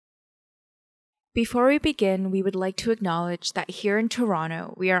Before we begin, we would like to acknowledge that here in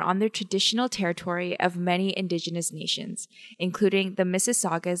Toronto, we are on the traditional territory of many Indigenous nations, including the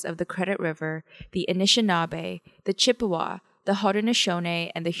Mississaugas of the Credit River, the Anishinaabe, the Chippewa, the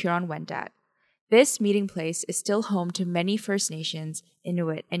Haudenosaunee, and the Huron-Wendat. This meeting place is still home to many First Nations,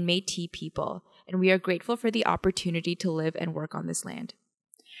 Inuit, and Métis people, and we are grateful for the opportunity to live and work on this land.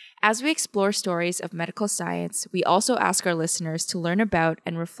 As we explore stories of medical science, we also ask our listeners to learn about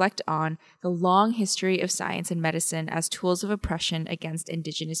and reflect on the long history of science and medicine as tools of oppression against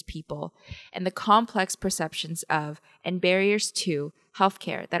Indigenous people and the complex perceptions of and barriers to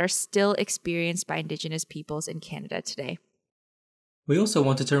healthcare that are still experienced by Indigenous peoples in Canada today. We also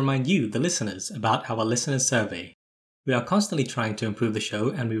wanted to remind you, the listeners, about our listeners' survey. We are constantly trying to improve the show,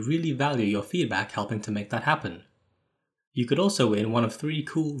 and we really value your feedback helping to make that happen. You could also win one of 3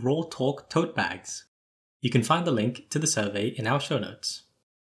 cool Raw Talk tote bags. You can find the link to the survey in our show notes.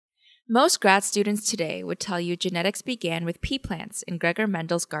 Most grad students today would tell you genetics began with pea plants in Gregor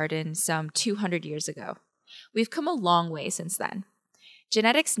Mendel's garden some 200 years ago. We've come a long way since then.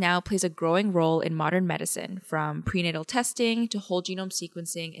 Genetics now plays a growing role in modern medicine, from prenatal testing to whole genome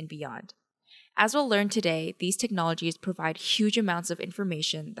sequencing and beyond. As we'll learn today, these technologies provide huge amounts of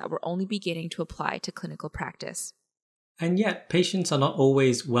information that we're only beginning to apply to clinical practice. And yet, patients are not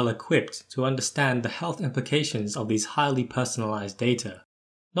always well equipped to understand the health implications of these highly personalized data,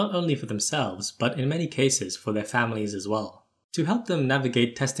 not only for themselves, but in many cases for their families as well. To help them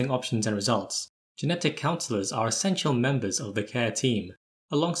navigate testing options and results, genetic counselors are essential members of the care team,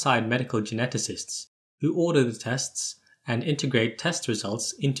 alongside medical geneticists, who order the tests and integrate test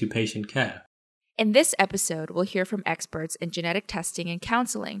results into patient care. In this episode, we'll hear from experts in genetic testing and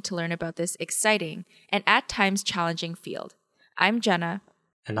counseling to learn about this exciting and at times challenging field. I'm Jenna.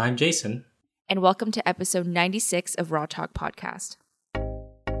 And I'm Jason. And welcome to episode 96 of Raw Talk Podcast.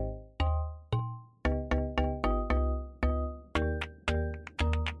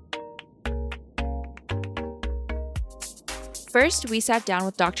 First, we sat down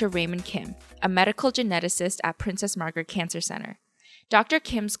with Dr. Raymond Kim, a medical geneticist at Princess Margaret Cancer Center. Dr.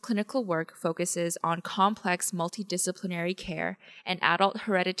 Kim's clinical work focuses on complex multidisciplinary care and adult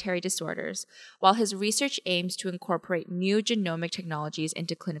hereditary disorders, while his research aims to incorporate new genomic technologies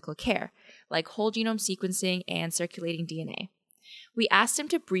into clinical care, like whole genome sequencing and circulating DNA. We asked him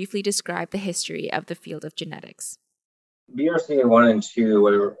to briefly describe the history of the field of genetics. BRCA1 and 2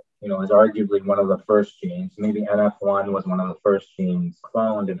 were is arguably one of the first genes. Maybe NF1 was one of the first genes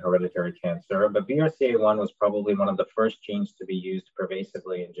cloned in hereditary cancer, but BRCA1 was probably one of the first genes to be used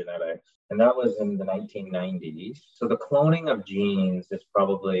pervasively in genetics. And that was in the 1990s. So the cloning of genes is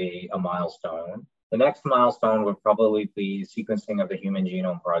probably a milestone. The next milestone would probably be sequencing of the Human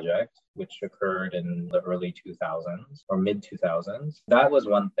Genome Project, which occurred in the early 2000s or mid 2000s. That was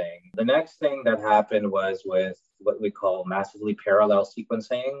one thing. The next thing that happened was with what we call massively parallel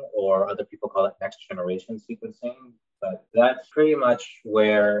sequencing, or other people call it next generation sequencing. But that's pretty much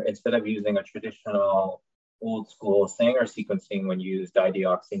where, instead of using a traditional old school Sanger sequencing, when you use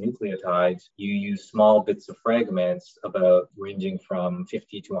dideoxynucleotides, you use small bits of fragments about ranging from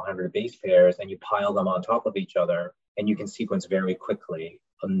 50 to 100 base pairs, and you pile them on top of each other, and you can sequence very quickly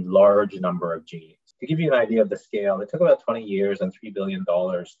a large number of genes. To give you an idea of the scale, it took about 20 years and $3 billion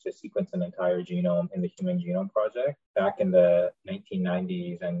to sequence an entire genome in the Human Genome Project back in the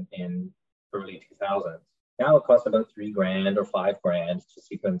 1990s and in early 2000s. Now it costs about $3,000 or $5,000 to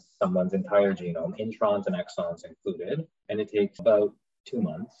sequence someone's entire genome, introns and exons included, and it takes about 2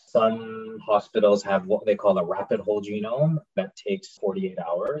 months. Some hospitals have what they call a rapid whole genome that takes 48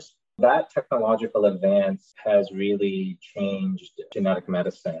 hours. That technological advance has really changed genetic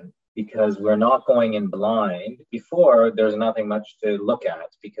medicine, because we're not going in blind. Before, there's nothing much to look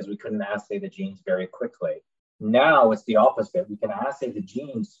at because we couldn't assay the genes very quickly. Now it's the opposite. We can assay the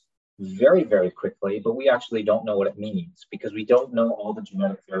genes very, very quickly, but we actually don't know what it means because we don't know all the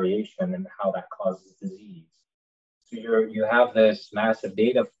genetic variation and how that causes disease. So you have this massive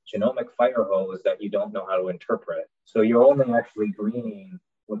data genomic fire hose that you don't know how to interpret. So you're only actually gleaning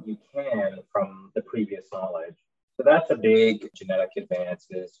what you can from the previous knowledge. So that's a big genetic advance,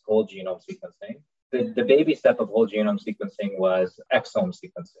 is whole genome sequencing. The baby step of whole genome sequencing was exome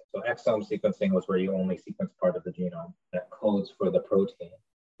sequencing. So exome sequencing was where you only sequence part of the genome that codes for the protein.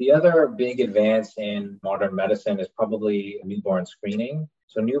 The other big advance in modern medicine is probably newborn screening.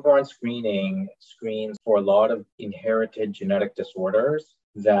 So newborn screening screens for a lot of inherited genetic disorders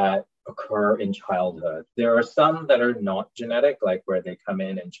that occur in childhood. There are some that are not genetic, like where they come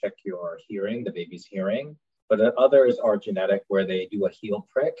in and check your hearing, the baby's hearing. But others are genetic, where they do a heel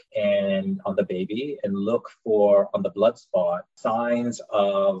prick and on the baby and look for, on the blood spot, signs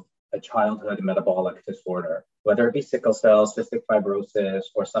of a childhood metabolic disorder, whether it be sickle cell, cystic fibrosis,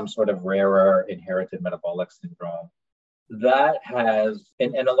 or some sort of rarer inherited metabolic syndrome. That has,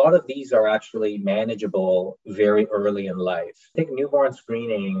 and a lot of these are actually manageable very early in life. I think newborn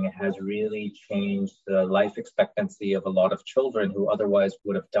screening has really changed the life expectancy of a lot of children who otherwise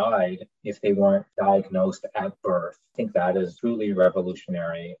would have died if they weren't diagnosed at birth. I think that is truly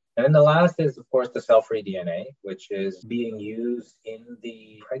revolutionary. And then the last is, of course, the cell-free DNA, which is being used in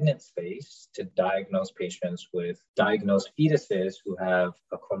the pregnant space to diagnose patients with diagnosed fetuses who have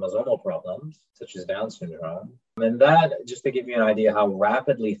chromosomal problems, such as Down syndrome. And that, just to give you an idea how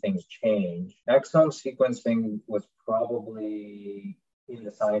rapidly things change, exome sequencing was probably in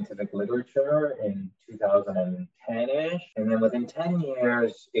the scientific literature in 2010-ish. And then within 10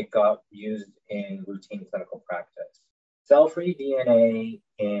 years, it got used in routine clinical practice. Cell-free DNA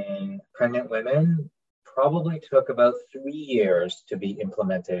in pregnant women probably took about 3 years to be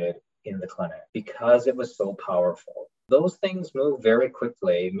implemented in the clinic because it was so powerful. Those things move very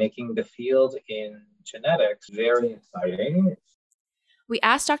quickly, making the field in genetics very exciting. We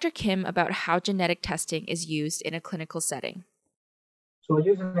asked Dr. Kim about how genetic testing is used in a clinical setting. So I'll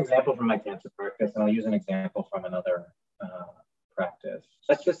use an example from my cancer practice, and I'll use an example from another practice.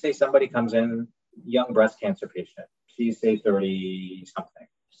 Let's just say somebody comes in, young breast cancer patient. She's, say, 30 something.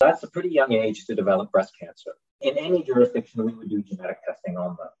 So that's a pretty young age to develop breast cancer. In any jurisdiction, we would do genetic testing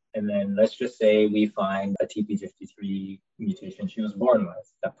on them. And then let's just say we find a TP53 mutation she was born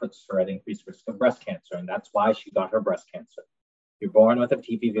with that puts her at increased risk of breast cancer. And that's why she got her breast cancer. You're born with a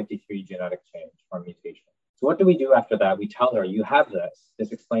TP53 genetic change or mutation. So what do we do after that? We tell her, you have this.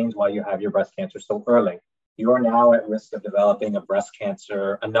 This explains why you have your breast cancer so early. You are now at risk of developing a breast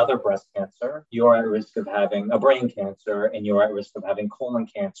cancer, another breast cancer. You're at risk of having a brain cancer, and you're at risk of having colon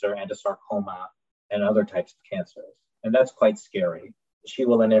cancer and a sarcoma and other types of cancers. And that's quite scary. She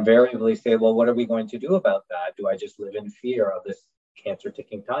will then invariably say, well, what are we going to do about that? Do I just live in fear of this cancer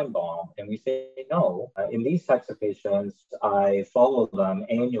ticking time bomb? And we say, no. In these types of patients, I follow them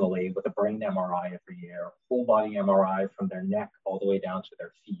annually with a brain MRI every year, whole body MRI from their neck all the way down to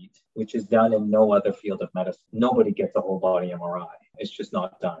their feet, which is done in no other field of medicine. Nobody gets a whole body MRI. It's just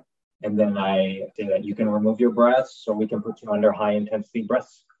not done. And then I say that you can remove your breasts, or we can put you under high intensity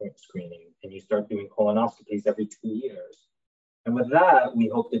breast screening, and you start doing colonoscopies every 2 years. And with that, we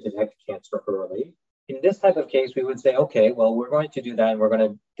hope to detect cancer early. In this type of case, we would say, okay, well, we're going to do that, and we're going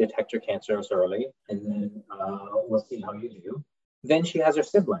to detect your cancers early, and then we'll see how you do. Then she has her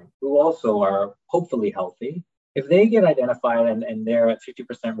sibling, who also are hopefully healthy. If they get identified and they're at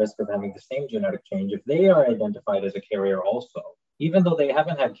 50% risk of having the same genetic change, if they are identified as a carrier also, even though they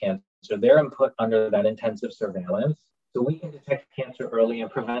haven't had cancer, they're put under that intensive surveillance. So we can detect cancer early and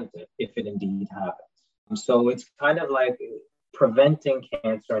prevent it if it indeed happens. So it's kind of like preventing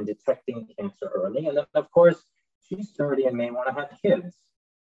cancer and detecting cancer early. And then, of course, she's 30 and may want to have kids.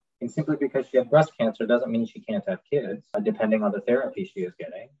 And simply because she had breast cancer doesn't mean she can't have kids, depending on the therapy she is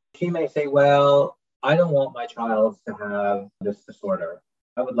getting. She may say, well, I don't want my child to have this disorder.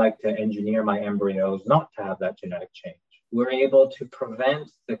 I would like to engineer my embryos not to have that genetic change. We're able to prevent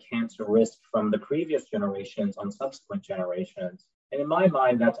the cancer risk from the previous generations on subsequent generations. And in my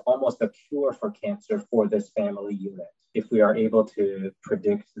mind, that's almost a cure for cancer for this family unit, if we are able to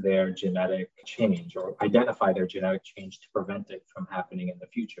predict their genetic change or identify their genetic change to prevent it from happening in the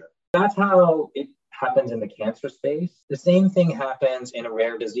future. That's how it happens in the cancer space. The same thing happens in a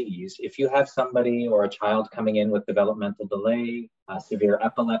rare disease. If you have somebody or a child coming in with developmental delay, severe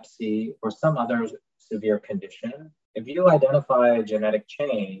epilepsy, or some other severe condition, if you identify a genetic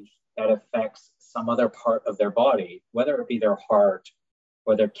change that affects some other part of their body, whether it be their heart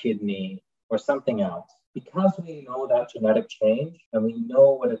or their kidney or something else, because we know that genetic change and we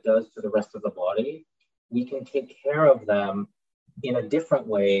know what it does to the rest of the body, we can take care of them in a different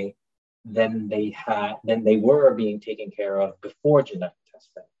way than they were being taken care of before genetic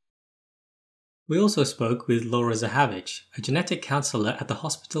testing. We also spoke with Laura Zahavich, a genetic counselor at the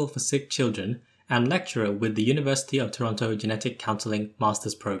Hospital for Sick Children and lecturer with the University of Toronto Genetic Counselling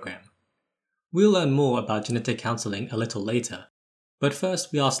Master's Program. We'll learn more about genetic counselling a little later, but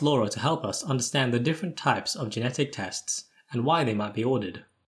first we asked Laura to help us understand the different types of genetic tests and why they might be ordered.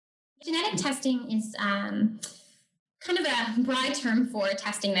 Genetic testing is kind of a broad term for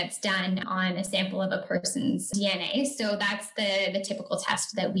testing that's done on a sample of a person's DNA. So that's the typical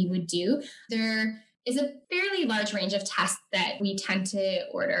test that we would do. There is a fairly large range of tests that we tend to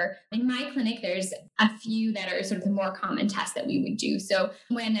order. In my clinic, there's a few that are sort of the more common tests that we would do. So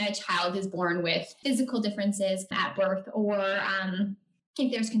when a child is born with physical differences at birth or If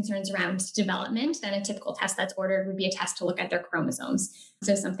there's concerns around development, then a typical test that's ordered would be a test to look at their chromosomes.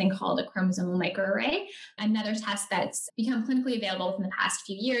 So something called a chromosomal microarray. Another test that's become clinically available within the past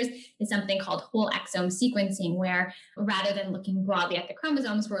few years is something called whole exome sequencing, where rather than looking broadly at the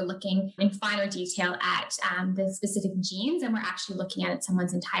chromosomes, we're looking in finer detail at the specific genes, and we're actually looking at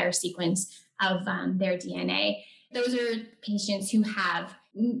someone's entire sequence of their DNA. Those are patients who have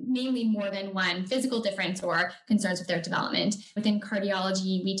mainly more than one physical difference or concerns with their development. Within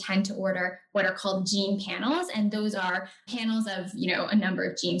cardiology, we tend to order what are called gene panels, and those are panels of, a number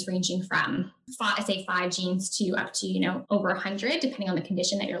of genes ranging from, say, 5 genes to up to, over 100, depending on the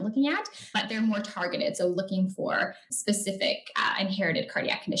condition that you're looking at, but they're more targeted, so looking for specific inherited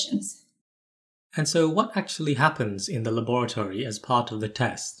cardiac conditions. And so what actually happens in the laboratory as part of the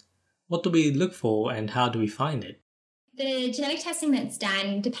test? What do we look for and how do we find it? The genetic testing that's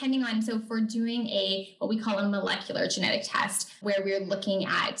done, depending on, so if we're doing what we call a molecular genetic test, where we're looking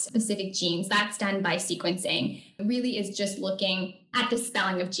at specific genes, that's done by sequencing. It really is just looking at the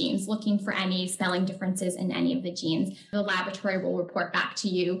spelling of genes, looking for any spelling differences in any of the genes. The laboratory will report back to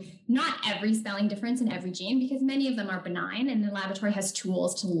you, not every spelling difference in every gene, because many of them are benign, and the laboratory has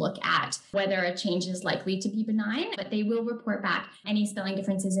tools to look at whether a change is likely to be benign, but they will report back any spelling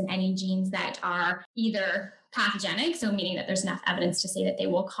differences in any genes that are either pathogenic, so meaning that there's enough evidence to say that they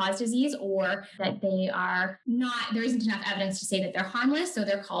will cause disease, or that they are not, there isn't enough evidence to say that they're harmless, so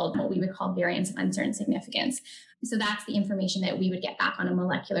they're called what we would call variants of uncertain significance. So that's the information that we would get back on a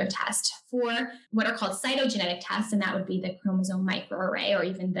molecular test. For what are called cytogenetic tests, and that would be the chromosome microarray, or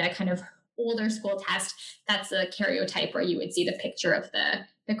even the kind of older school test, that's a karyotype where you would see the picture of the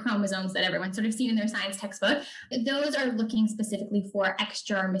chromosomes that everyone's sort of seen in their science textbook. Those are looking specifically for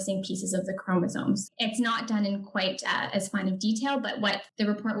extra or missing pieces of the chromosomes. It's not done in quite as fine of detail, but what the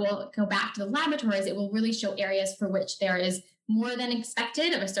report will go back to the laboratories, it will really show areas for which there is more than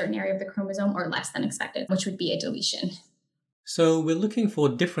expected of a certain area of the chromosome or less than expected, which would be a deletion. So we're looking for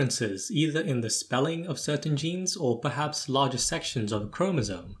differences either in the spelling of certain genes or perhaps larger sections of a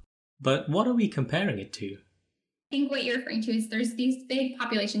chromosome. But what are we comparing it to? I think what you're referring to is there's these big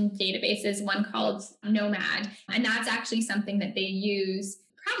population databases, one called Nomad, and that's actually something that they use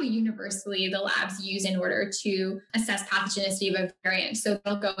probably universally, the labs use in order to assess pathogenicity of a variant. So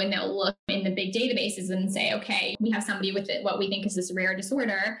they'll go and they'll look in the big databases and say, okay, we have somebody with what we think is this rare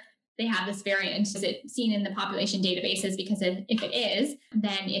disorder. They have this variant. Is it seen in the population databases? Because if it is,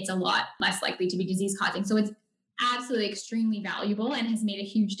 then it's a lot less likely to be disease causing. So it's absolutely extremely valuable and has made a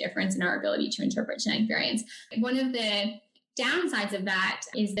huge difference in our ability to interpret genetic variants. One of the downsides of that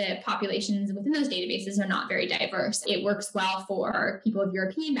is that populations within those databases are not very diverse. It works well for people of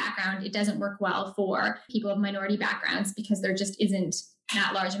European background. It doesn't work well for people of minority backgrounds because there just isn't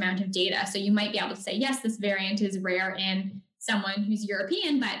that large amount of data. So you might be able to say, yes, this variant is rare in someone who's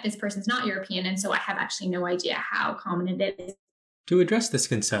European, but this person's not European. And so I have actually no idea how common it is. To address this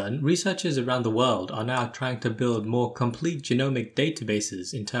concern, researchers around the world are now trying to build more complete genomic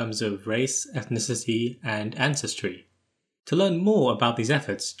databases in terms of race, ethnicity, and ancestry. To learn more about these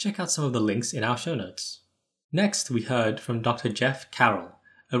efforts, check out some of the links in our show notes. Next, we heard from Dr. Jeff Carroll,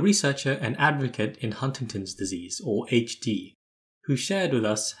 a researcher and advocate in Huntington's disease, or HD, who shared with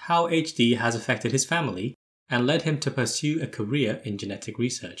us how HD has affected his family and led him to pursue a career in genetic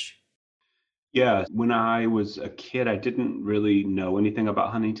research. Yeah, when I was a kid, I didn't really know anything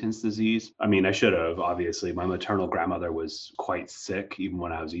about Huntington's disease. I mean, I should have, obviously. My maternal grandmother was quite sick even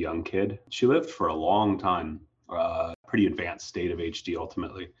when I was a young kid. She lived for a long time, pretty advanced state of HD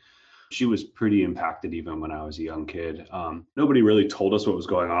ultimately. She was pretty impacted even when I was a young kid. Nobody really told us what was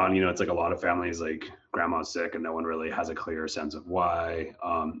going on. You know, it's like a lot of families, like grandma's sick and no one really has a clear sense of why.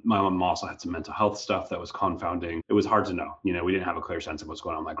 My mom also had some mental health stuff that was confounding. It was hard to know. You know, we didn't have a clear sense of what's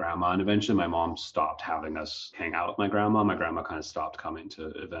going on with my grandma. And eventually my mom stopped having us hang out with my grandma. My grandma kind of stopped coming to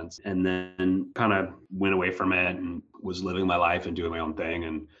events and then kind of went away from it and was living my life and doing my own thing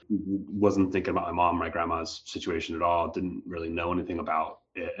and wasn't thinking about my mom, my grandma's situation at all. Didn't really know anything about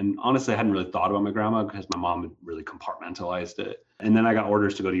it. And honestly, I hadn't really thought about my grandma because my mom had really compartmentalized it. And then I got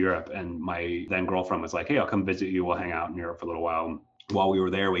orders to go to Europe and my then girlfriend was like, hey, I'll come visit you. We'll hang out in Europe for a little while. While we were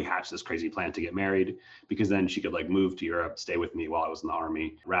there, we hatched this crazy plan to get married because then she could like move to Europe, stay with me while I was in the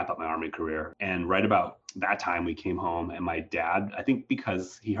army, wrap up my army career. And right about that time we came home and my dad, I think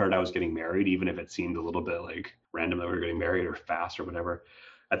because he heard I was getting married, even if it seemed a little bit like random that we were getting married or fast or whatever,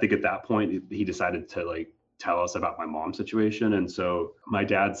 I think at that point he decided to like tell us about my mom's situation. And so my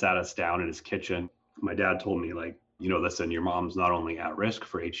dad sat us down in his kitchen. My dad told me like, you know, listen, your mom's not only at risk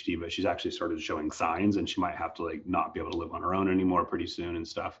for HD, but she's actually started showing signs and she might have to like not be able to live on her own anymore pretty soon and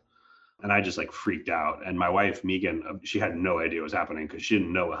stuff. And I just like freaked out. And my wife, Megan, she had no idea what was happening because she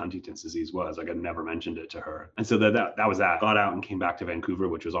didn't know what Huntington's disease was. Like I'd never mentioned it to her. And so that was that. Got out and came back to Vancouver,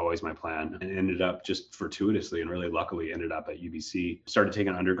 which was always my plan. And ended up just fortuitously and really luckily ended up at UBC. Started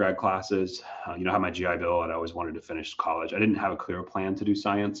taking undergrad classes. I had my GI Bill and I always wanted to finish college. I didn't have a clear plan to do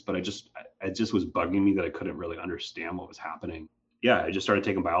science, but it just was bugging me that I couldn't really understand what was happening. Yeah, I just started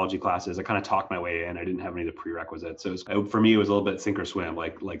taking biology classes. I kind of talked my way in. I didn't have any of the prerequisites. So for me, it was a little bit sink or swim,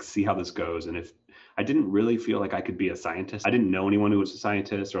 like see how this goes. And if I didn't really feel like I could be a scientist, I didn't know anyone who was a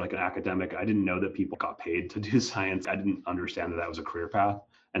scientist or like an academic. I didn't know that people got paid to do science. I didn't understand that was a career path.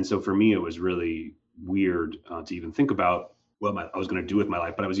 And so for me, it was really weird to even think about what I was going to do with my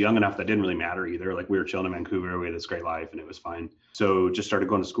life. But I was young enough that didn't really matter either. Like we were chilling in Vancouver, we had this great life and it was fine. So just started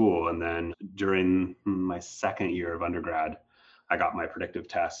going to school. And then during my second year of undergrad, I got my predictive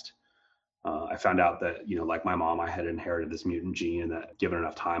test. I found out that, like my mom, I had inherited this mutant gene and that given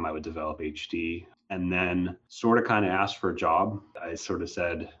enough time, I would develop HD. And then sort of kind of asked for a job. I sort of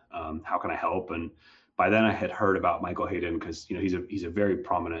said, how can I help? And by then I had heard about Michael Hayden because, he's a very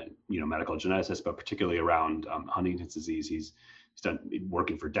prominent, medical geneticist, but particularly around Huntington's disease. He's done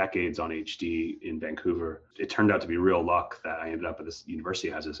working for decades on HD in Vancouver. It turned out to be real luck that I ended up at this university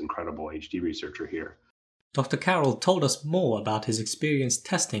that has this incredible HD researcher here. Dr. Carroll told us more about his experience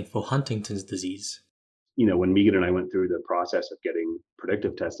testing for Huntington's disease. When Megan and I went through the process of getting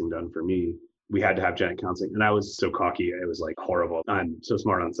predictive testing done for me, we had to have genetic counseling. And I was so cocky. It was like horrible. I'm so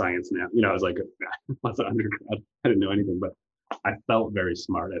smart on science now. I was like, I was an undergrad. I didn't know anything, but I felt very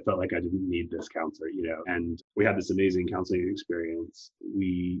smart. I felt like I didn't need this counselor, and we had this amazing counseling experience.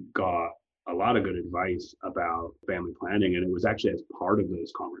 We got a lot of good advice about family planning. And it was actually as part of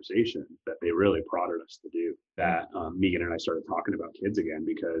those conversations that they really prodded us to do that. Megan and I started talking about kids again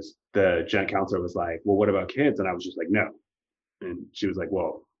because the gen counselor was like, well, what about kids? And I was just like, no. And she was like,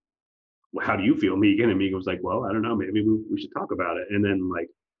 well, how do you feel, Megan? And Megan was like, well, I don't know, maybe we should talk about it. And then like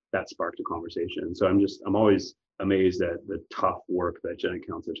that sparked a conversation. So I'm always amazed at the tough work that genetic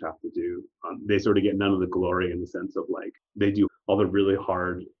counselors have to do. They sort of get none of the glory in the sense of like they do all the really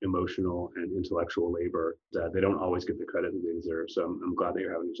hard emotional and intellectual labor that they don't always get the credit that they deserve. So I'm glad that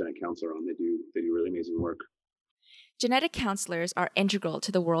you're having a genetic counselor on. They do really amazing work. Genetic counselors are integral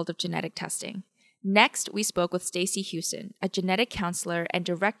to the world of genetic testing. Next, we spoke with Stacey Houston, a genetic counselor and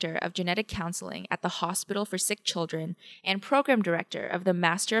director of genetic counseling at the Hospital for Sick Children and program director of the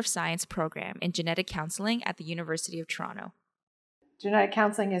Master of Science program in genetic counseling at the University of Toronto. Genetic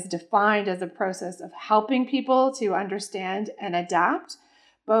counseling is defined as a process of helping people to understand and adapt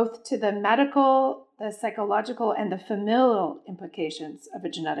both to the medical, the psychological, and the familial implications of a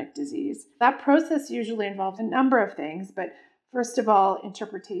genetic disease. That process usually involves a number of things, but first of all,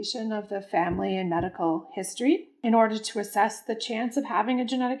 interpretation of the family and medical history in order to assess the chance of having a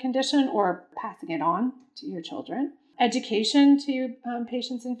genetic condition or passing it on to your children. Education to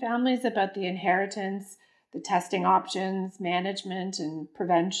patients and families about the inheritance, the testing options, management and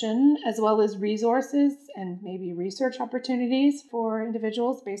prevention, as well as resources and maybe research opportunities for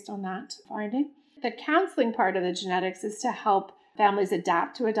individuals based on that finding. The counseling part of the genetics is to help families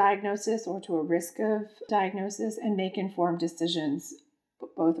adapt to a diagnosis or to a risk of diagnosis and make informed decisions,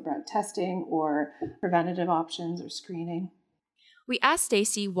 both about testing or preventative options or screening. We asked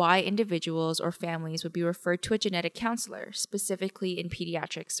Stacey why individuals or families would be referred to a genetic counselor, specifically in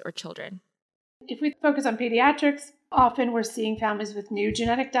pediatrics or children. If we focus on pediatrics, often we're seeing families with new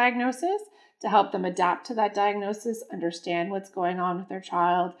genetic diagnosis to help them adapt to that diagnosis, understand what's going on with their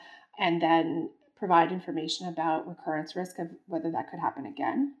child, and then provide information about recurrence risk of whether that could happen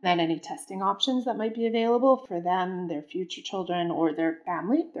again. Then any testing options that might be available for them, their future children, or their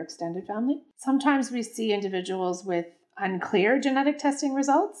family, their extended family. Sometimes we see individuals with unclear genetic testing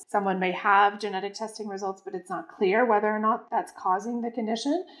results. Someone may have genetic testing results, but it's not clear whether or not that's causing the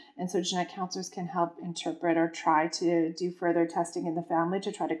condition. And so genetic counselors can help interpret or try to do further testing in the family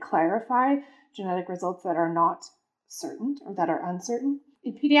to try to clarify genetic results that are not certain or that are uncertain.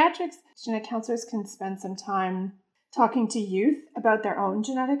 In pediatrics, genetic counselors can spend some time talking to youth about their own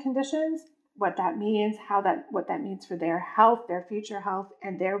genetic conditions, what that means, what that means for their health, their future health,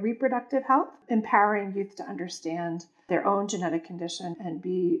 and their reproductive health, empowering youth to understand their own genetic condition and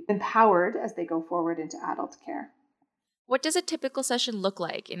be empowered as they go forward into adult care. What does a typical session look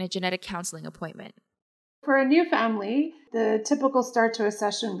like in a genetic counseling appointment? For a new family, the typical start to a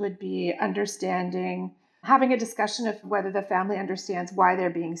session would be understanding having a discussion of whether the family understands why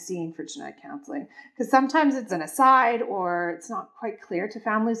they're being seen for genetic counseling. Because sometimes it's an aside or it's not quite clear to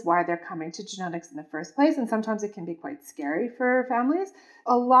families why they're coming to genetics in the first place. And sometimes it can be quite scary for families.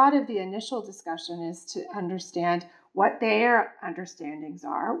 A lot of the initial discussion is to understand what their understandings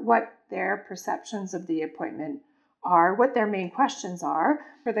are, what their perceptions of the appointment are, what their main questions are,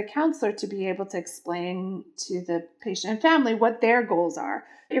 for the counselor to be able to explain to the patient and family what their goals are.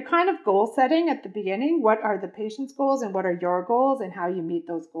 You're kind of goal setting at the beginning. What are the patient's goals and what are your goals and how you meet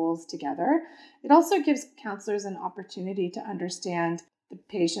those goals together. It also gives counselors an opportunity to understand the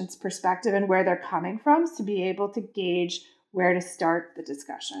patient's perspective and where they're coming from to be able to gauge where to start the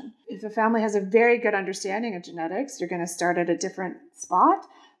discussion. If a family has a very good understanding of genetics, you're going to start at a different spot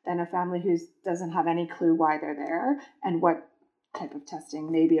than a family who doesn't have any clue why they're there and what type of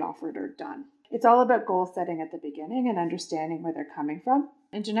testing may be offered or done. It's all about goal setting at the beginning and understanding where they're coming from.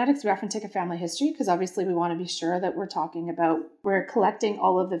 In genetics, we often take a family history because obviously we want to be sure that we're collecting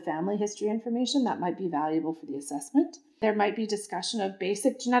all of the family history information that might be valuable for the assessment. There might be discussion of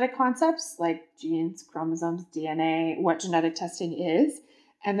basic genetic concepts like genes, chromosomes, DNA, what genetic testing is,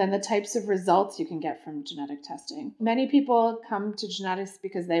 and then the types of results you can get from genetic testing. Many people come to genetics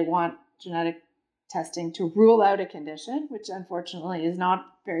because they want genetic testing to rule out a condition, which unfortunately is not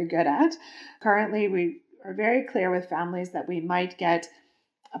very good at. Currently, we are very clear with families that we might get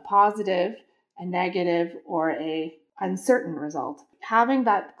a positive, a negative, or a uncertain result. Having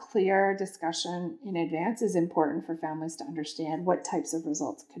that clear discussion in advance is important for families to understand what types of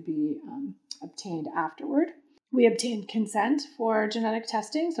results could be obtained afterward. We obtain consent for genetic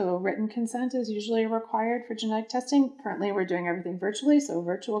testing, so a written consent is usually required for genetic testing. Currently, we're doing everything virtually, so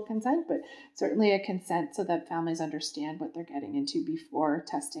virtual consent, but certainly a consent so that families understand what they're getting into before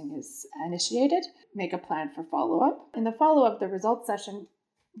testing is initiated. Make a plan for follow-up. In the follow-up, the results session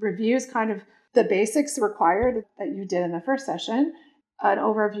reviews kind of the basics required that you did in the first session, an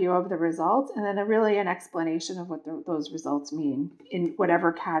overview of the results, and then really an explanation of what those results mean in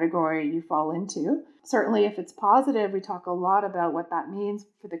whatever category you fall into. Certainly, if it's positive, we talk a lot about what that means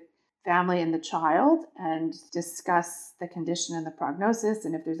for the family and the child and discuss the condition and the prognosis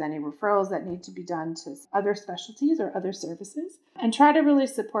and if there's any referrals that need to be done to other specialties or other services, and try to really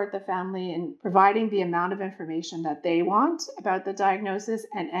support the family in providing the amount of information that they want about the diagnosis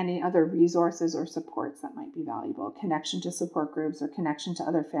and any other resources or supports that might be valuable, connection to support groups or connection to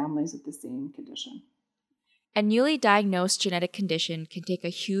other families with the same condition. A newly diagnosed genetic condition can take a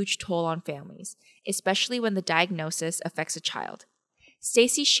huge toll on families, especially when the diagnosis affects a child.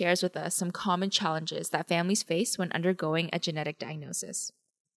 Stacy shares with us some common challenges that families face when undergoing a genetic diagnosis.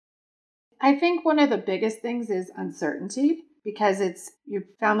 I think one of the biggest things is uncertainty, because your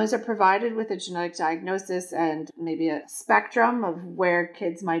families are provided with a genetic diagnosis and maybe a spectrum of where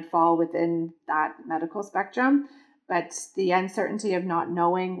kids might fall within that medical spectrum, but the uncertainty of not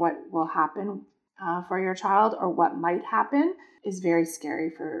knowing what will happen for your child or what might happen is very scary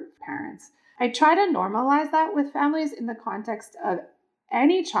for parents. I try to normalize that with families in the context of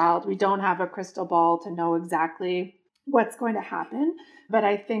any child. We don't have a crystal ball to know exactly what's going to happen. But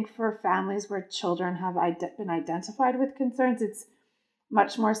I think for families where children have been identified with concerns, it's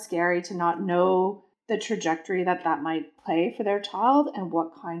much more scary to not know the trajectory that might play for their child and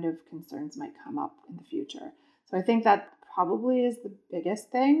what kind of concerns might come up in the future. So I think that probably is the biggest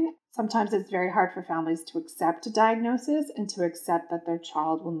thing. Sometimes it's very hard for families to accept a diagnosis and to accept that their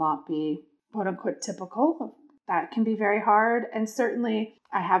child will not be quote unquote typical. That can be very hard. And certainly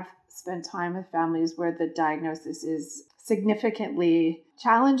I have spent time with families where the diagnosis is significantly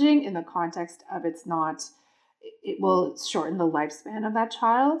challenging in the context of it will shorten the lifespan of that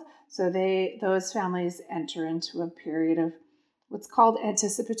child. So those families enter into a period of what's called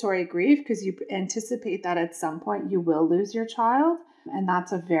anticipatory grief, because you anticipate that at some point you will lose your child. And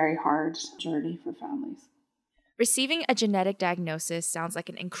that's a very hard journey for families. Receiving a genetic diagnosis sounds like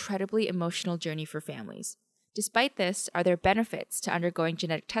an incredibly emotional journey for families. Despite this, are there benefits to undergoing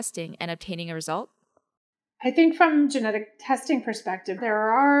genetic testing and obtaining a result? I think from genetic testing perspective, there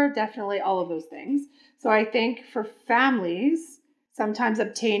are definitely all of those things. So I think for families, sometimes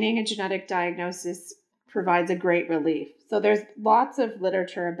obtaining a genetic diagnosis provides a great relief. So there's lots of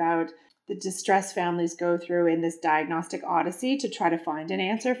literature about the distress families go through in this diagnostic odyssey to try to find an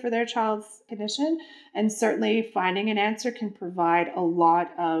answer for their child's condition. And certainly finding an answer can provide a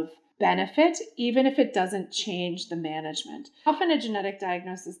lot of benefit, even if it doesn't change the management. Often a genetic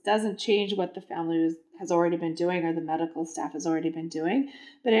diagnosis doesn't change what the family has already been doing or the medical staff has already been doing,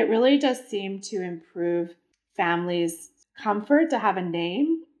 but it really does seem to improve families' comfort to have a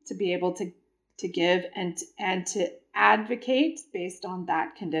name to be able to give and to advocate based on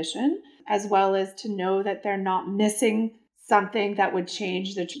that condition, as well as to know that they're not missing something that would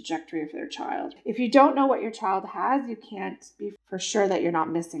change the trajectory of their child. If you don't know what your child has, you can't be for sure that you're not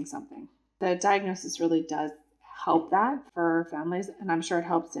missing something. The diagnosis really does help that for families, and I'm sure it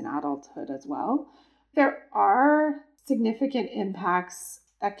helps in adulthood as well. There are significant impacts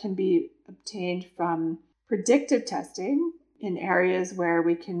that can be obtained from predictive testing in areas where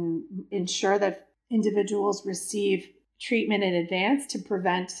we can ensure that individuals receive treatment in advance to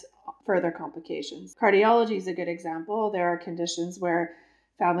prevent further complications. Cardiology is a good example. There are conditions where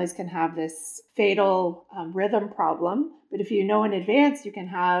families can have this fatal rhythm problem, but if you know in advance, you can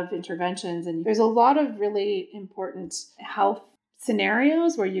have interventions. And there's a lot of really important health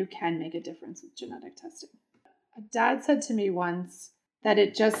scenarios where you can make a difference with genetic testing. A dad said to me once that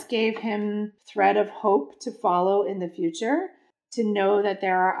it just gave him thread of hope to follow in the future, to know that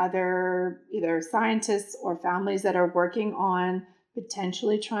there are other either scientists or families that are working on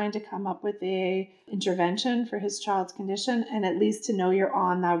potentially trying to come up with a intervention for his child's condition, and at least to know you're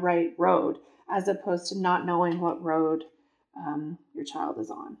on the right road, as opposed to not knowing what road your child is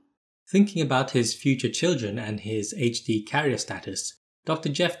on. Thinking about his future children and his HD carrier status, Dr.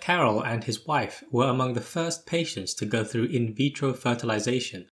 Jeff Carroll and his wife were among the first patients to go through in vitro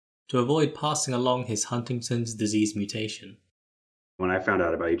fertilization to avoid passing along his Huntington's disease mutation. When I found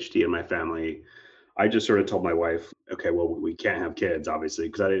out about HD in my family, I just sort of told my wife, okay, well, we can't have kids, obviously,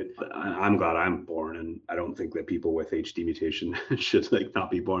 because I'm glad I'm born, and I don't think that people with HD mutation should not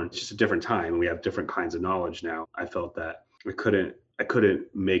be born. It's just a different time. We have different kinds of knowledge now. I felt that I couldn't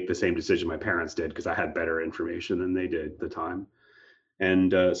make the same decision my parents did because I had better information than they did at the time.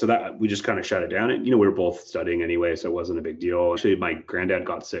 And so that we just kind of shut it down. And, we were both studying anyway, so it wasn't a big deal. Actually, my granddad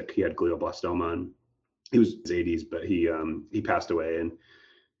got sick. He had glioblastoma, and he was in his 80s, but he passed away. And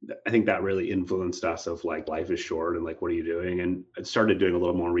I think that really influenced us of life is short and what are you doing? And I started doing a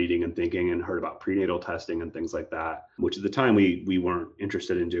little more reading and thinking, and heard about prenatal testing and things like that, which at the time we weren't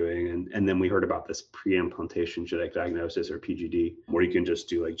interested in doing. And then we heard about this pre-implantation genetic diagnosis, or PGD, where you can just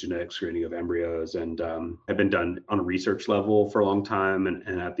do genetic screening of embryos. And had been done on a research level for a long time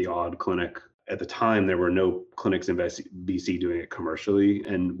and at the odd clinic. At the time, there were no clinics in BC doing it commercially.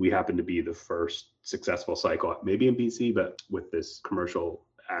 And we happened to be the first successful cycle, maybe in BC, but with this commercial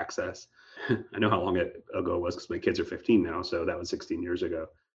access. I know how long ago it was because my kids are 15 now, so that was 16 years ago.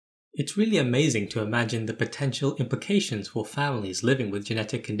 It's really amazing to imagine the potential implications for families living with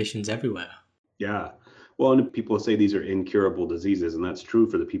genetic conditions everywhere. Yeah. Well, and people say these are incurable diseases, and that's true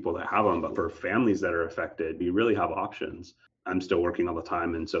for the people that have them, but for families that are affected, you really have options. I'm still working all the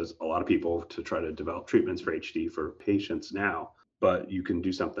time, and so is a lot of people, to try to develop treatments for HD for patients now. But you can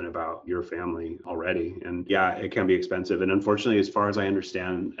do something about your family already. And yeah, it can be expensive. And unfortunately, as far as I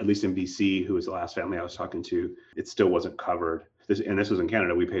understand, at least in BC, who was the last family I was talking to, it still wasn't covered. This was in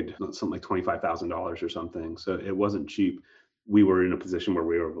Canada. We paid something like $25,000 or something. So it wasn't cheap. We were in a position where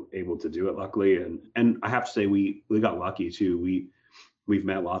we were able to do it, luckily. And I have to say, we got lucky too. We've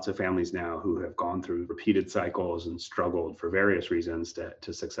met lots of families now who have gone through repeated cycles and struggled for various reasons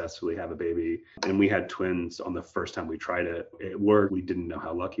to successfully have a baby. And we had twins on the first time we tried it. It worked. We didn't know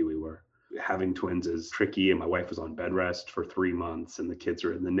how lucky we were. Having twins is tricky, and my wife was on bed rest for 3 months, and the kids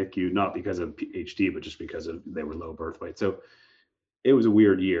are in the NICU, not because of HD, but just because they were low birth weight. So it was a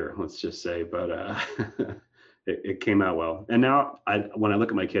weird year, let's just say, but it came out well. And now when I look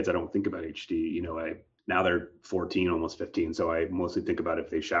at my kids, I don't think about HD. Now they're 14, almost 15. So I mostly think about if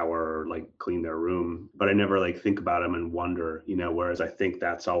they shower or clean their room, but I never think about them and wonder, whereas I think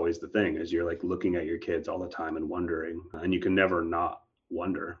that's always the thing, is you're looking at your kids all the time and wondering, and you can never not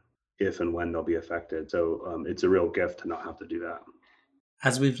wonder if and when they'll be affected. So it's a real gift to not have to do that.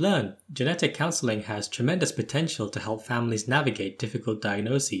 As we've learned, genetic counseling has tremendous potential to help families navigate difficult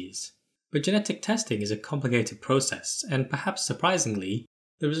diagnoses. But genetic testing is a complicated process, and perhaps surprisingly,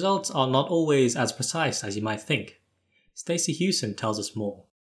 the results are not always as precise as you might think. Stacey Hewson tells us more.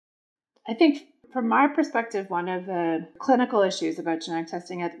 I think from my perspective, one of the clinical issues about genetic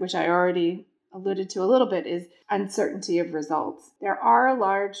testing, which I already alluded to a little bit, is uncertainty of results. There are a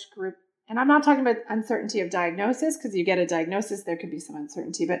large group, and I'm not talking about uncertainty of diagnosis, because you get a diagnosis, there could be some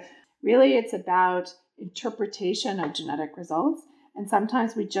uncertainty, but really it's about interpretation of genetic results. And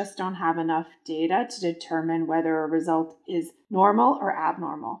sometimes we just don't have enough data to determine whether a result is normal or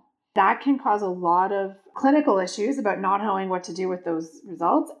abnormal. That can cause a lot of clinical issues about not knowing what to do with those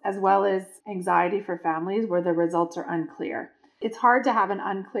results, as well as anxiety for families where the results are unclear. It's hard to have an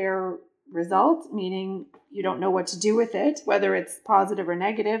unclear result, meaning you don't know what to do with it, whether it's positive or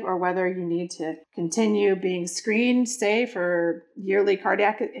negative, or whether you need to continue being screened, say, for yearly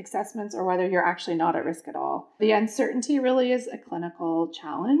cardiac assessments, or whether you're actually not at risk at all. The uncertainty really is a clinical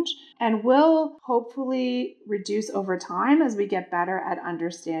challenge and will hopefully reduce over time as we get better at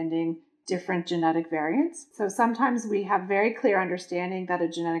understanding different genetic variants. So sometimes we have very clear understanding that a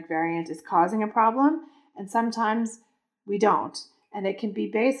genetic variant is causing a problem, and sometimes we don't. And it can be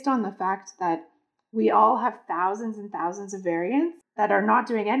based on the fact that we all have thousands and thousands of variants that are not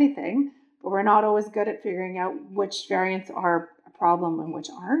doing anything, but we're not always good at figuring out which variants are a problem and which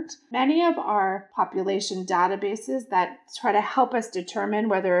aren't. Many of our population databases that try to help us determine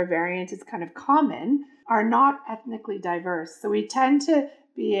whether a variant is kind of common are not ethnically diverse. So we tend to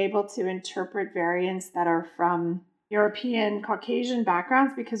be able to interpret variants that are from European, Caucasian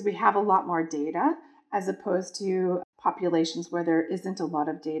backgrounds because we have a lot more data, as opposed to populations where there isn't a lot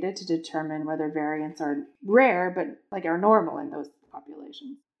of data to determine whether variants are rare, but are normal in those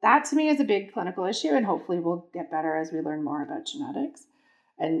populations. That to me is a big clinical issue, and hopefully we'll get better as we learn more about genetics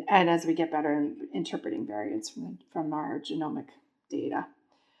and as we get better in interpreting variants from our genomic data.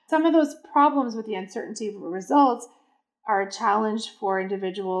 Some of those problems with the uncertainty of results are a challenge for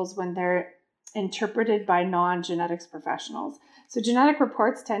individuals when they're interpreted by non-genetics professionals. So genetic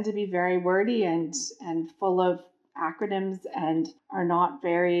reports tend to be very wordy and full of acronyms and are not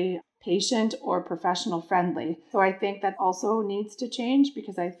very patient or professional friendly. So I think that also needs to change,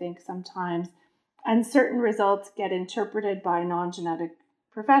 because I think sometimes uncertain results get interpreted by non-genetic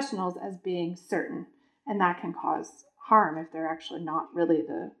professionals as being certain, and that can cause harm if they're actually not really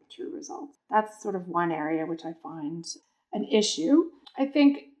the true results. That's sort of one area which I find an issue. I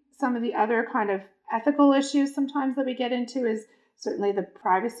think some of the other kind of ethical issues sometimes that we get into is certainly the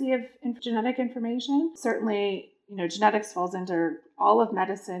privacy of genetic information. Certainly, genetics falls into all of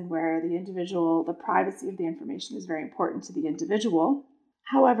medicine where the privacy of the information is very important to the individual.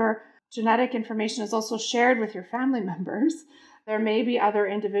 However, genetic information is also shared with your family members. There may be other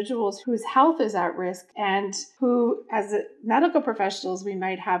individuals whose health is at risk and who, as medical professionals,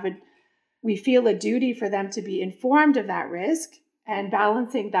 we feel a duty for them to be informed of that risk, and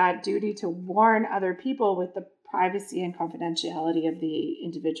balancing that duty to warn other people with the privacy and confidentiality of the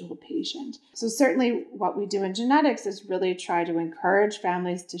individual patient. So certainly what we do in genetics is really try to encourage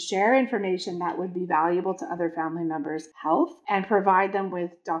families to share information that would be valuable to other family members' health, and provide them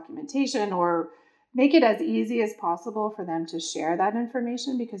with documentation or make it as easy as possible for them to share that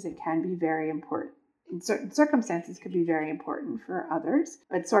information, because it can be very important. In certain circumstances could be very important for others,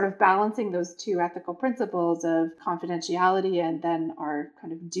 but sort of balancing those two ethical principles of confidentiality and then our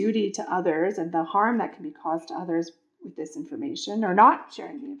kind of duty to others and the harm that can be caused to others with this information or not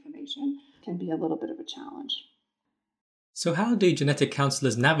sharing the information can be a little bit of a challenge. So how do genetic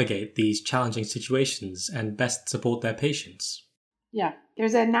counselors navigate these challenging situations and best support their patients? Yeah,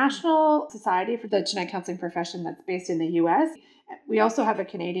 there's a National Society for the Genetic Counseling Profession that's based in the US. We also have a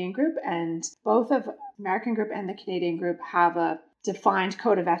Canadian group, and both of the American group and the Canadian group have a defined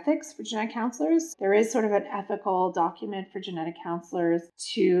code of ethics for genetic counselors. There is sort of an ethical document for genetic counselors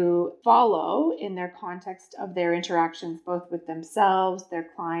to follow in their context of their interactions, both with themselves, their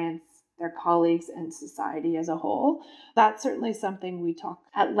clients, their colleagues, and society as a whole. That's certainly something we talk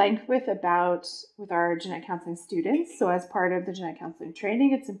at length with our genetic counseling students. So as part of the genetic counseling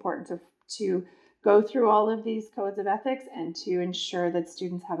training, it's important to go through all of these codes of ethics and to ensure that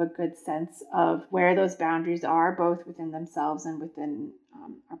students have a good sense of where those boundaries are, both within themselves and within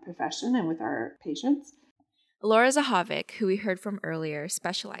our profession and with our patients. Laura Zahovic, who we heard from earlier,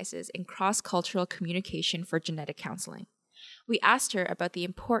 specializes in cross-cultural communication for genetic counseling. We asked her about the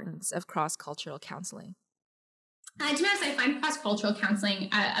importance of cross-cultural counseling. To be honest, I find cross-cultural counseling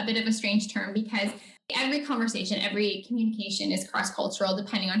a bit of a strange term, because every conversation, every communication is cross-cultural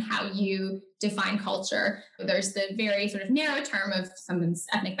depending on how you define culture. There's the very sort of narrow term of someone's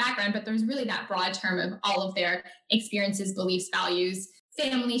ethnic background, but there's really that broad term of all of their experiences, beliefs, values,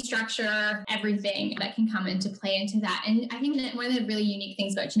 family structure, everything that can come into play into that. And I think that one of the really unique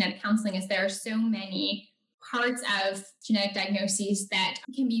things about genetic counseling is there are so many parts of genetic diagnoses that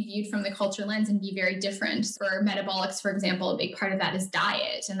can be viewed from the culture lens and be very different. For metabolics, for example, a big part of that is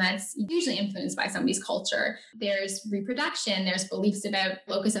diet, and that's usually influenced by somebody's culture. There's reproduction, there's beliefs about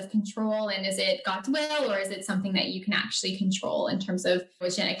locus of control, and is it God's will, or is it something that you can actually control in terms of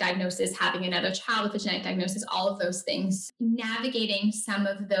with genetic diagnosis, having another child with a genetic diagnosis, all of those things. Navigating some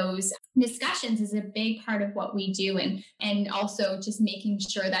of those discussions is a big part of what we do, and also just making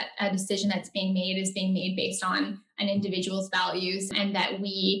sure that a decision that's being made is being made based based on an individual's values, and that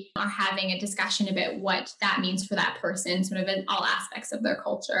we are having a discussion about what that means for that person, sort of in all aspects of their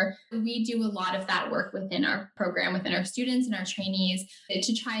culture. We do a lot of that work within our program, within our students and our trainees,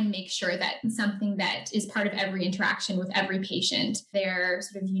 to try and make sure that something that is part of every interaction with every patient, their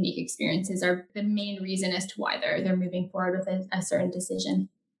sort of unique experiences are the main reason as to why they're moving forward with a certain decision.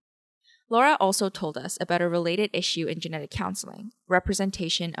 Laura also told us about a related issue in genetic counseling,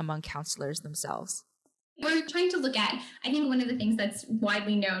 representation among counselors themselves. We're trying to look at, I think one of the things that's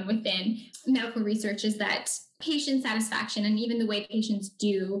widely known within medical research is that patient satisfaction and even the way patients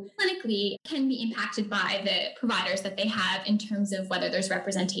do clinically can be impacted by the providers that they have in terms of whether there's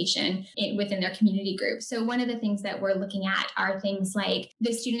representation within their community group. So one of the things that we're looking at are things like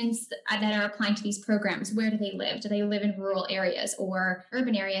the students that are applying to these programs. Where do they live? Do they live in rural areas or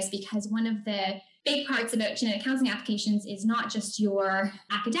urban areas? Because one of the big parts about genetic counseling applications is not just your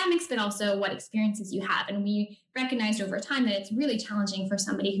academics, but also what experiences you have. And we recognized over time that it's really challenging for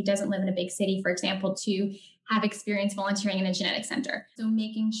somebody who doesn't live in a big city, for example, to have experience volunteering in a genetic center. So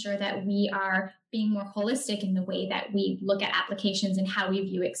making sure that we are being more holistic in the way that we look at applications and how we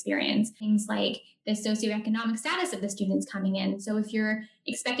view experience. Things like the socioeconomic status of the students coming in. So if you're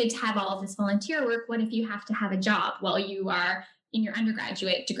expected to have all of this volunteer work, what if you have to have a job while you are in your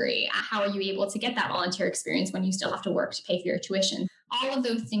undergraduate degree? How are you able to get that volunteer experience when you still have to work to pay for your tuition? All of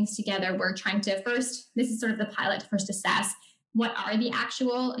those things together, we're trying to first, this is sort of the pilot, to first assess what are the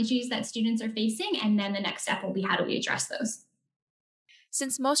actual issues that students are facing, and then the next step will be how do we address those.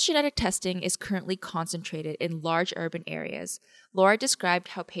 Since most genetic testing is currently concentrated in large urban areas, Laura described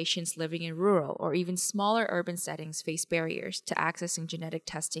how patients living in rural or even smaller urban settings face barriers to accessing genetic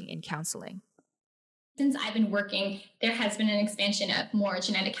testing in counseling. Since I've been working, there has been an expansion of more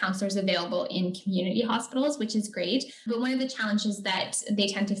genetic counselors available in community hospitals, which is great. But one of the challenges that they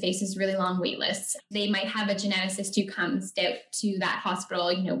tend to face is really long wait lists. They might have a geneticist who comes out to that hospital,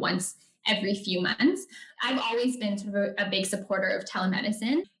 once every few months. I've always been sort of a big supporter of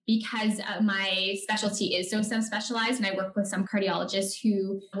telemedicine because my specialty is so subspecialized, and I work with some cardiologists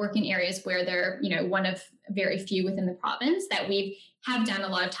who work in areas where they're, one of very few within the province that we have done a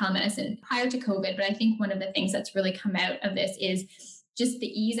lot of telemedicine prior to COVID. But I think one of the things that's really come out of this is just the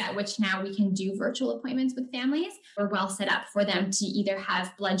ease at which now we can do virtual appointments with families. We're well set up for them to either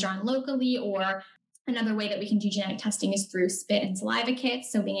have blood drawn locally, or another way that we can do genetic testing is through spit and saliva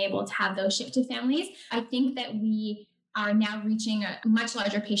kits. So being able to have those shipped to families. I think that we are now reaching a much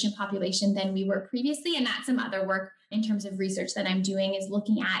larger patient population than we were previously. And that's some other work in terms of research that I'm doing, is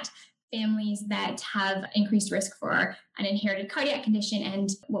looking at families that have increased risk for an inherited cardiac condition and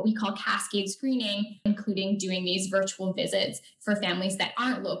what we call cascade screening, including doing these virtual visits for families that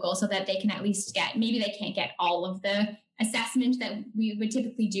aren't local, so that they can at least get, maybe they can't get all of the assessment that we would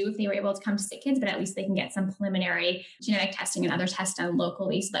typically do if they were able to come to Sick Kids, but at least they can get some preliminary genetic testing and other tests done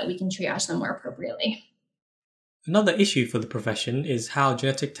locally so that we can triage them more appropriately. Another issue for the profession is how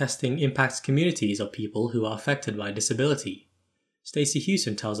genetic testing impacts communities of people who are affected by disability. Stacey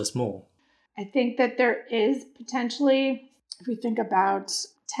Hewson tells us more. I think that there is potentially, if we think about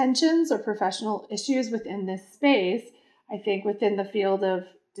tensions or professional issues within this space, I think within the field of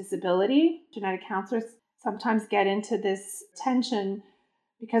disability, genetic counselors sometimes get into this tension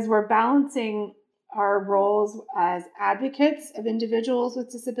because we're balancing our roles as advocates of individuals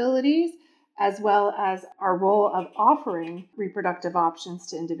with disabilities, as well as our role of offering reproductive options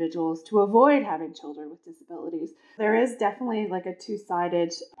to individuals to avoid having children with disabilities. There is definitely like a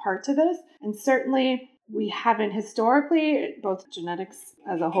two-sided part to this. And certainly we haven't historically, both genetics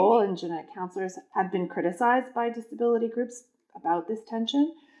as a whole and genetic counselors have been criticized by disability groups about this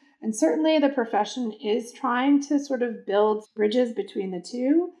tension. And certainly the profession is trying to sort of build bridges between the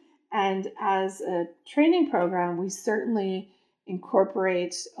two. And as a training program, we certainly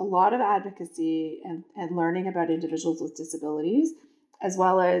incorporate a lot of advocacy and learning about individuals with disabilities, as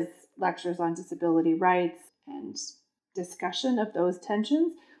well as lectures on disability rights and discussion of those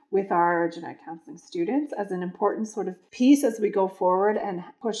tensions with our genetic counseling students as an important sort of piece as we go forward and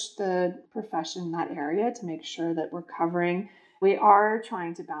push the profession in that area to make sure that we're covering. We are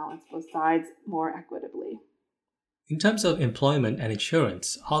trying to balance both sides more equitably. In terms of employment and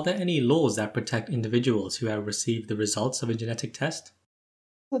insurance, are there any laws that protect individuals who have received the results of a genetic test?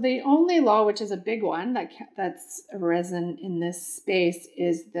 So the only law, which is a big one that's arisen in this space,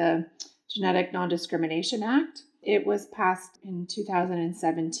 is the Genetic Non-Discrimination Act. It was passed in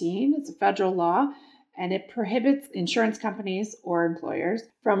 2017. It's a federal law, and it prohibits insurance companies or employers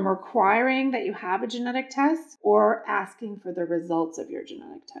from requiring that you have a genetic test or asking for the results of your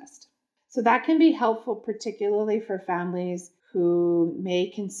genetic test. So that can be helpful, particularly for families who may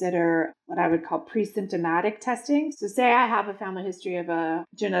consider what I would call pre-symptomatic testing. So say I have a family history of a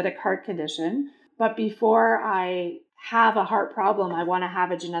genetic heart condition, but before I have a heart problem, I want to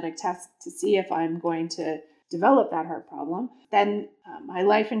have a genetic test to see if I'm going to develop that heart problem. Then my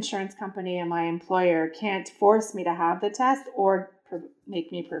life insurance company and my employer can't force me to have the test or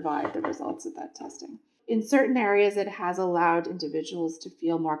make me provide the results of that testing. In certain areas, it has allowed individuals to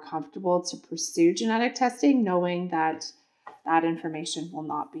feel more comfortable to pursue genetic testing, knowing that that information will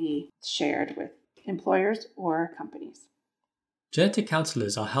not be shared with employers or companies. Genetic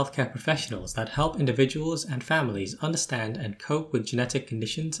counselors are healthcare professionals that help individuals and families understand and cope with genetic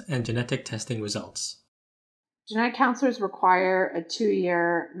conditions and genetic testing results. Genetic counselors require a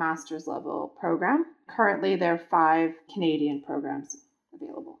 2-year master's level program. Currently, there are 5 Canadian programs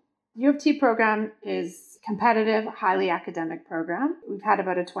available. The U of T program is competitive, highly academic program. We've had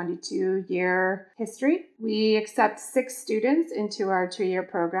about a 22-year history. We accept 6 students into our 2-year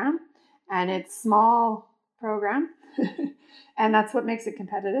program, and it's a small program, and that's what makes it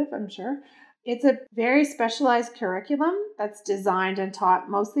competitive, I'm sure. It's a very specialized curriculum that's designed and taught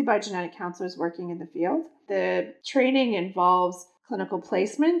mostly by genetic counselors working in the field. The training involves clinical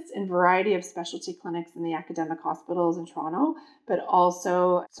placements in a variety of specialty clinics in the academic hospitals in Toronto, but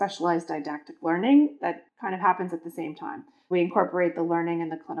also specialized didactic learning that kind of happens at the same time. We incorporate the learning and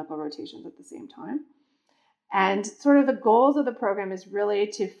the clinical rotations at the same time. And sort of the goals of the program is really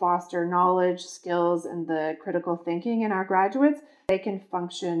to foster knowledge, skills, and the critical thinking in our graduates. They can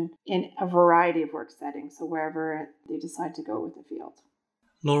function in a variety of work settings, so wherever they decide to go with the field.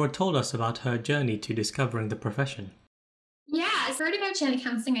 Laura told us about her journey to discovering the profession. Yeah, I heard about genetic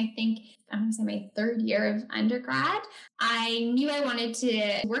counseling, I think, I'm going to say my 3rd year of undergrad. I knew I wanted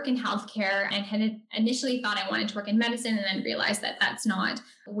to work in healthcare and had initially thought I wanted to work in medicine and then realized that that's not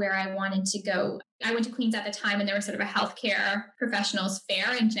where I wanted to go. I went to Queen's at the time and there was sort of a healthcare professionals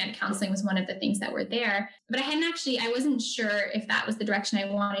fair and genetic counseling was one of the things that were there. But I wasn't sure if that was the direction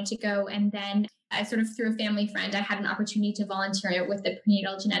I wanted to go. And then I sort of through a family friend, I had an opportunity to volunteer with the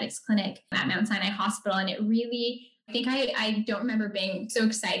prenatal genetics clinic at Mount Sinai Hospital. And it really, I think I don't remember being so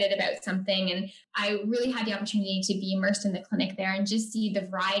excited about something. And I really had the opportunity to be immersed in the clinic there and just see the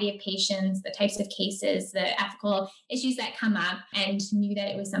variety of patients, the types of cases, the ethical issues that come up, and knew that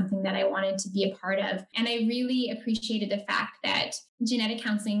it was something that I wanted to be a part of. And I really appreciated the fact that genetic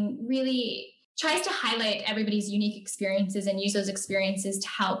counseling really tries to highlight everybody's unique experiences and use those experiences to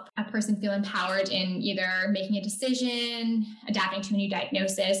help a person feel empowered in either making a decision, adapting to a new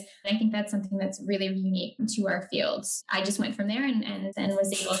diagnosis. And I think that's something that's really unique to our fields. I just went from there and then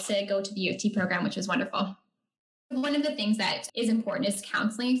was able to go to the U of T program, which was wonderful. One of the things that is important is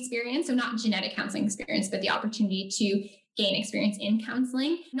counseling experience. So not genetic counseling experience, but the opportunity to gain experience in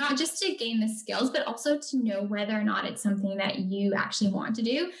counseling, not just to gain the skills, but also to know whether or not it's something that you actually want to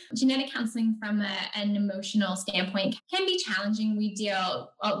do. Genetic counseling from an emotional standpoint can be challenging. We deal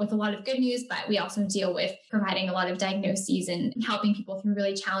with a lot of good news, but we also deal with providing a lot of diagnoses and helping people through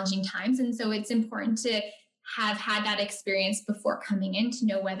really challenging times. And so it's important to have had that experience before coming in to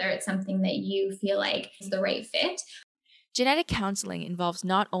know whether it's something that you feel like is the right fit. Genetic counseling involves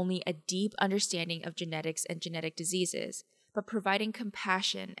not only a deep understanding of genetics and genetic diseases, but providing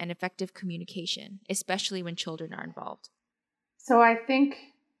compassion and effective communication, especially when children are involved. So I think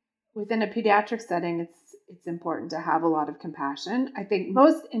within a pediatric setting, it's important to have a lot of compassion. I think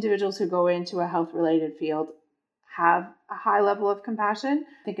most individuals who go into a health-related field have a high level of compassion.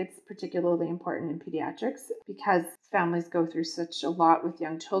 I think it's particularly important in pediatrics because families go through such a lot with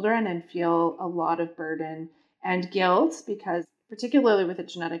young children and feel a lot of burden and guilt because particularly with a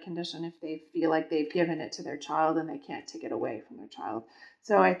genetic condition, if they feel like they've given it to their child and they can't take it away from their child.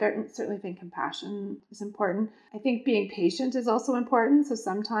 So I certainly think compassion is important. I think being patient is also important. So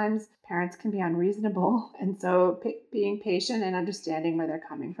sometimes parents can be unreasonable. And so being patient and understanding where they're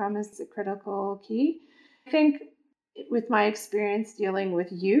coming from is a critical key. I think with my experience dealing with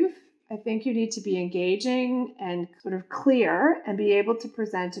youth, I think you need to be engaging and sort of clear and be able to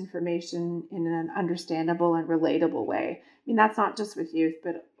present information in an understandable and relatable way. I mean, that's not just with youth,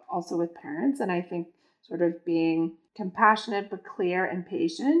 but also with parents. And I think sort of being compassionate but clear and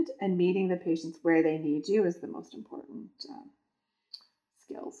patient and meeting the patients where they need you is the most important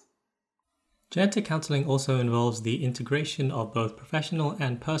skills. Genetic counseling also involves the integration of both professional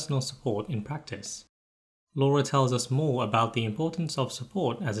and personal support in practice. Laura tells us more about the importance of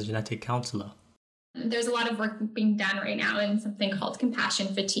support as a genetic counselor. There's a lot of work being done right now in something called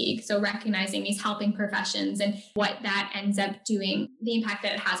compassion fatigue. So recognizing these helping professions and what that ends up doing, the impact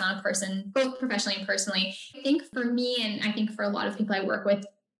that it has on a person, both professionally and personally. I think for me, and I think for a lot of people I work with,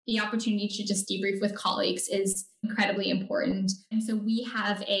 the opportunity to just debrief with colleagues is incredibly important. And so we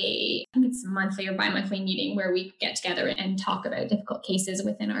have I think it's a monthly or bi-monthly meeting where we get together and talk about difficult cases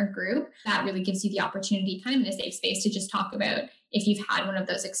within our group. That really gives you the opportunity, kind of in a safe space, to just talk about if you've had one of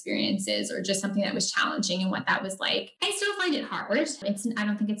those experiences or just something that was challenging and what that was like. I still find it hard. I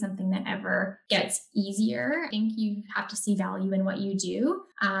don't think it's something that ever gets easier. I think you have to see value in what you do,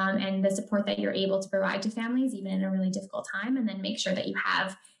 and the support that you're able to provide to families, even in a really difficult time, and then make sure that you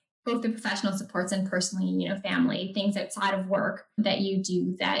have both the professional supports and personally, family, things outside of work that you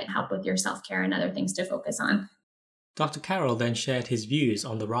do that help with your self-care and other things to focus on. Dr. Carroll then shared his views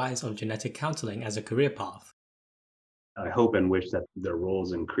on the rise of genetic counseling as a career path. I hope and wish that their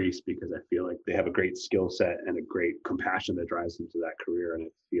roles increase, because I feel like they have a great skill set and a great compassion that drives them to that career. And I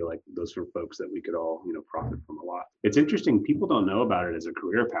feel like those are folks that we could all, profit from a lot. It's interesting. People don't know about it as a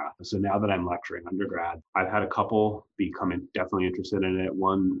career path. So now that I'm lecturing undergrad, I've had a couple become definitely interested in it.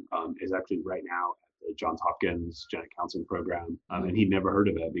 One is actually right now at the Johns Hopkins genetic counseling program. And he'd never heard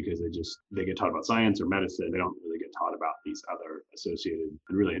of it because they get taught about science or medicine. They don't really get taught about these other associated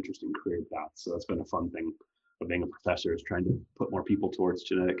and really interesting career paths. So that's been a fun thing of being a professor, is trying to put more people towards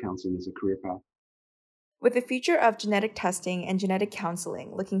genetic counseling as a career path. With the future of genetic testing and genetic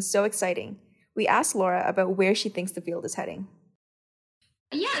counseling looking so exciting, we asked Laura about where she thinks the field is heading.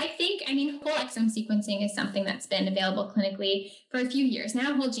 Yeah, whole exome sequencing is something that's been available clinically for a few years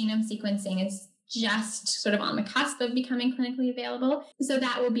now. Whole genome sequencing is just sort of on the cusp of becoming clinically available. So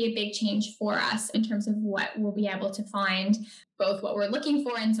that will be a big change for us in terms of what we'll be able to find, both what we're looking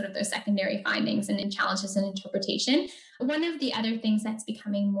for and sort of those secondary findings and challenges in interpretation. One of the other things that's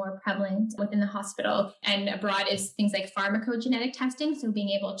becoming more prevalent within the hospital and abroad is things like pharmacogenetic testing. So being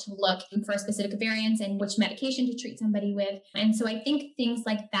able to look for specific variants and which medication to treat somebody with. And so I think things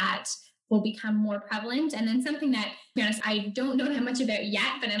like that will become more prevalent. And then something that, to be honest, I don't know that much about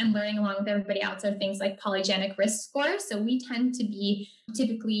yet, but I'm learning along with everybody else, are things like polygenic risk scores. So we tend to be,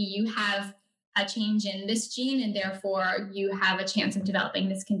 typically you have a change in this gene and therefore you have a chance of developing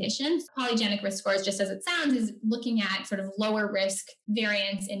this condition. Polygenic risk scores, just as it sounds, is looking at sort of lower risk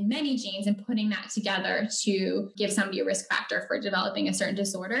variants in many genes and putting that together to give somebody a risk factor for developing a certain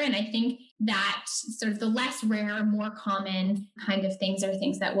disorder. And I think that sort of the less rare, more common kind of things are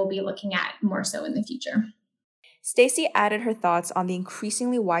things that we'll be looking at more so in the future. Stacy added her thoughts on the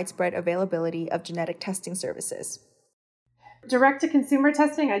increasingly widespread availability of genetic testing services. Direct-to-consumer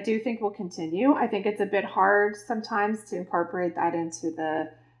testing, I do think will continue. I think it's a bit hard sometimes to incorporate that into the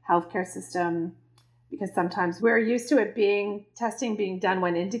healthcare system, because sometimes we're used to testing being done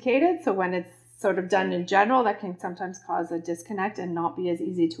when indicated. So when it's sort of done in general, that can sometimes cause a disconnect and not be as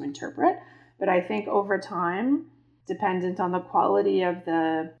easy to interpret. But I think over time, dependent on the quality of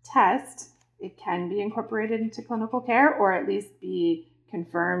the test, it can be incorporated into clinical care, or at least be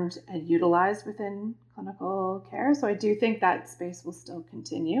confirmed and utilized within clinical care. So I do think that space will still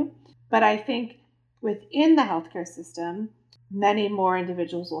continue. But I think within the healthcare system, many more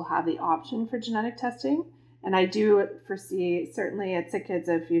individuals will have the option for genetic testing. And I do foresee, certainly at Sick Kids,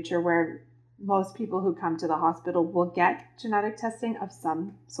 a future where most people who come to the hospital will get genetic testing of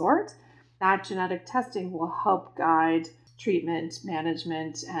some sort. That genetic testing will help guide treatment,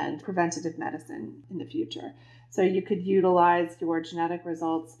 management, and preventative medicine in the future. So you could utilize your genetic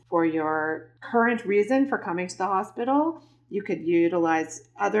results for your current reason for coming to the hospital. You could utilize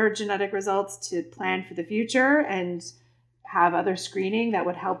other genetic results to plan for the future and have other screening that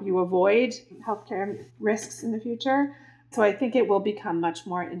would help you avoid healthcare risks in the future. So I think it will become much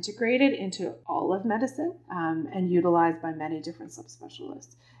more integrated into all of medicine and utilized by many different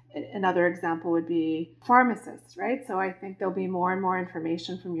subspecialists. Another example would be pharmacists, right? So I think there'll be more and more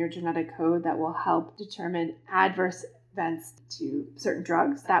information from your genetic code that will help determine adverse events to certain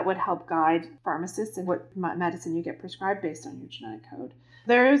drugs. That would help guide pharmacists in what medicine you get prescribed based on your genetic code.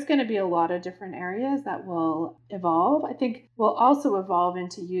 There is going to be a lot of different areas that will evolve. I think we'll also evolve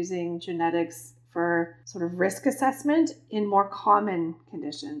into using genetics for sort of risk assessment in more common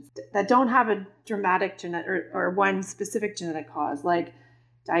conditions that don't have a dramatic genetic or one specific genetic cause, like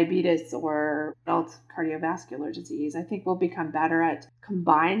diabetes or adult cardiovascular disease. I think we'll become better at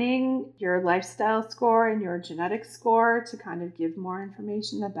combining your lifestyle score and your genetic score to kind of give more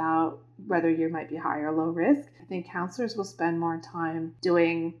information about whether you might be high or low risk. I think counselors will spend more time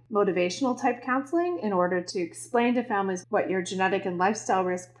doing motivational type counseling in order to explain to families what your genetic and lifestyle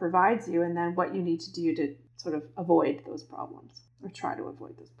risk provides you, and then what you need to do to sort of avoid those problems or try to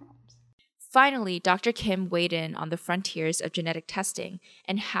avoid those problems. Finally, Dr. Kim weighed in on the frontiers of genetic testing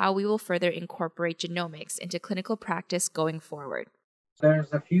and how we will further incorporate genomics into clinical practice going forward.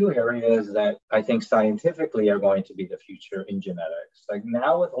 There's a few areas that I think scientifically are going to be the future in genetics. Like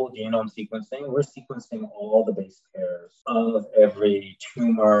now with whole genome sequencing, we're sequencing all the base pairs of every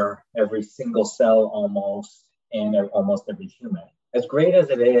tumor, every single cell almost, and almost every human. As great as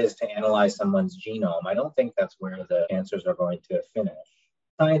it is to analyze someone's genome, I don't think that's where the answers are going to finish.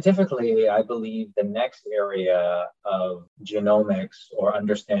 Scientifically, I believe the next area of genomics or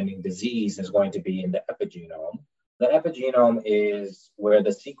understanding disease is going to be in the epigenome. The epigenome is where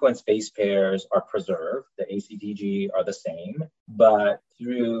the sequence base pairs are preserved. The ACTG are the same, but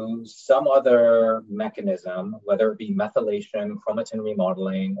through some other mechanism, whether it be methylation, chromatin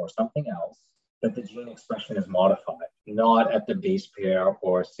remodeling, or something else, that the gene expression is modified, not at the base pair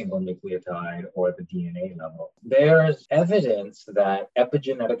or single nucleotide or the DNA level. There's evidence that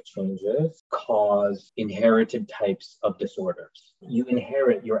epigenetic changes cause inherited types of disorders. You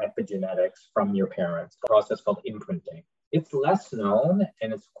inherit your epigenetics from your parents, a process called imprinting. It's less known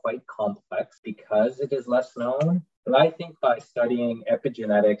and it's quite complex because it is less known. But I think by studying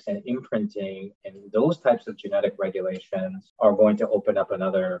epigenetics and imprinting and those types of genetic regulations are going to open up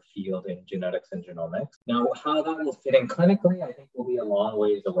another field in genetics and genomics. Now, how that will fit in clinically, I think will be a long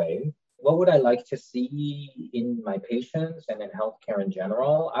ways away. What would I like to see in my patients and in healthcare in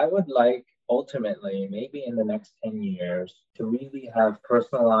general? I would like ultimately, maybe in the next 10 years, to really have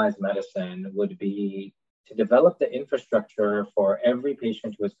personalized medicine would be to develop the infrastructure for every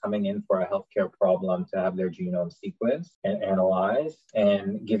patient who is coming in for a healthcare problem to have their genome sequenced and analyzed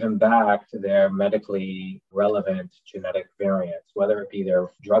and given back to their medically relevant genetic variants, whether it be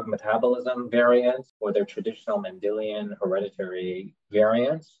their drug metabolism variants or their traditional Mendelian hereditary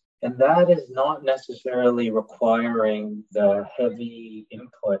variants. And that is not necessarily requiring the heavy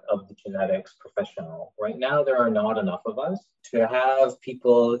input of the genetics professional. Right now, there are not enough of us to have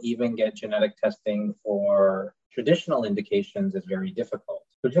people even get genetic testing for traditional indications is very difficult.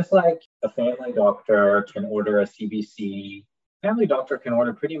 So just like a family doctor can order a CBC, family doctor can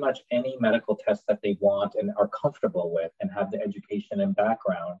order pretty much any medical test that they want and are comfortable with and have the education and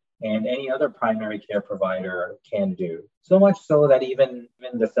background, and any other primary care provider can do. So much so that even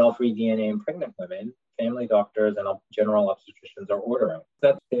the cell-free DNA in pregnant women, family doctors and general obstetricians are ordering.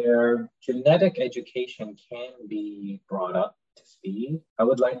 That their genetic education can be brought up to speed. I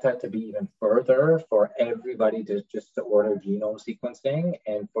would like that to be even further for everybody to order genome sequencing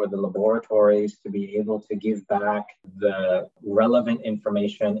and for the laboratories to be able to give back the relevant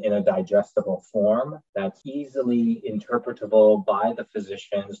information in a digestible form that's easily interpretable by the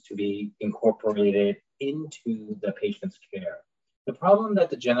physicians to be incorporated into the patient's care. The problem that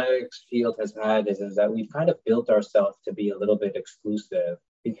the genetics field has had is that we've kind of built ourselves to be a little bit exclusive,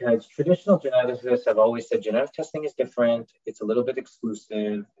 because traditional geneticists have always said genetic testing is different, it's a little bit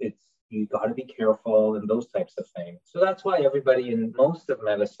exclusive, you got to be careful and those types of things. So that's why everybody in most of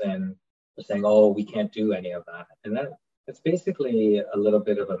medicine was saying, oh, we can't do any of that. And that's basically a little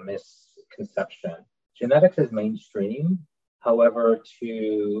bit of a misconception. Genetics is mainstream. However,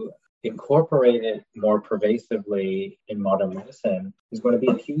 to incorporate it more pervasively in modern medicine is going to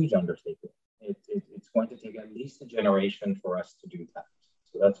be a huge undertaking. It's going to take at least a generation for us to do that.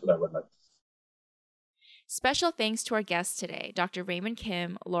 So that's what I would like to say. Special thanks to our guests today, Dr. Raymond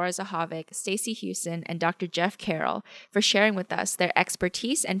Kim, Laura Zahovic, Stacey Houston, and Dr. Jeff Carroll, for sharing with us their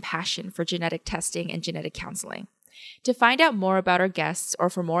expertise and passion for genetic testing and genetic counseling. To find out more about our guests or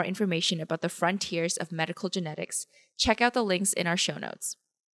for more information about the frontiers of medical genetics, check out the links in our show notes.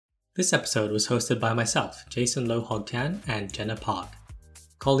 This episode was hosted by myself, Jason Low-Hogtan, and Jenna Park.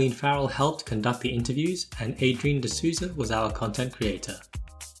 Colleen Farrell helped conduct the interviews, and Adrienne D'Souza was our content creator.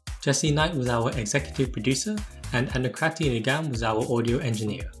 Jesse Knight was our executive producer, and Anukrati Nigam was our audio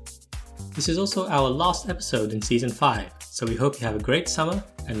engineer. This is also our last episode in Season 5, so we hope you have a great summer,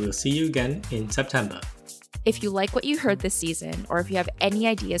 and we'll see you again in September. If you like what you heard this season, or if you have any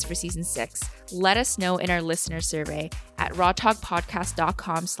ideas for Season 6, let us know in our listener survey at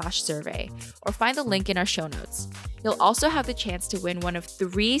rawtalkpodcast.com/survey, or find the link in our show notes. You'll also have the chance to win one of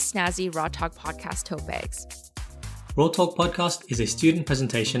 3 snazzy Raw Talk Podcast tote bags. Raw Talk Podcast is a student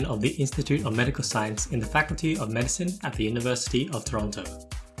presentation of the Institute of Medical Science in the Faculty of Medicine at the University of Toronto.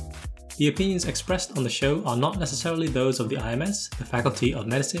 The opinions expressed on the show are not necessarily those of the IMS, the Faculty of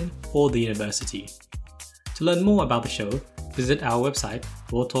Medicine, or the university. To learn more about the show, visit our website,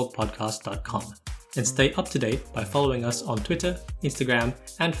 rawtalkpodcast.com, and stay up to date by following us on Twitter, Instagram,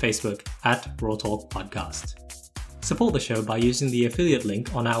 and Facebook at Raw Talk Podcast. Support the show by using the affiliate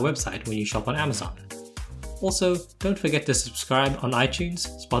link on our website when you shop on Amazon. Also, don't forget to subscribe on iTunes,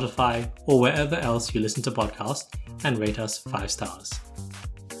 Spotify, or wherever else you listen to podcasts, and rate us 5 stars.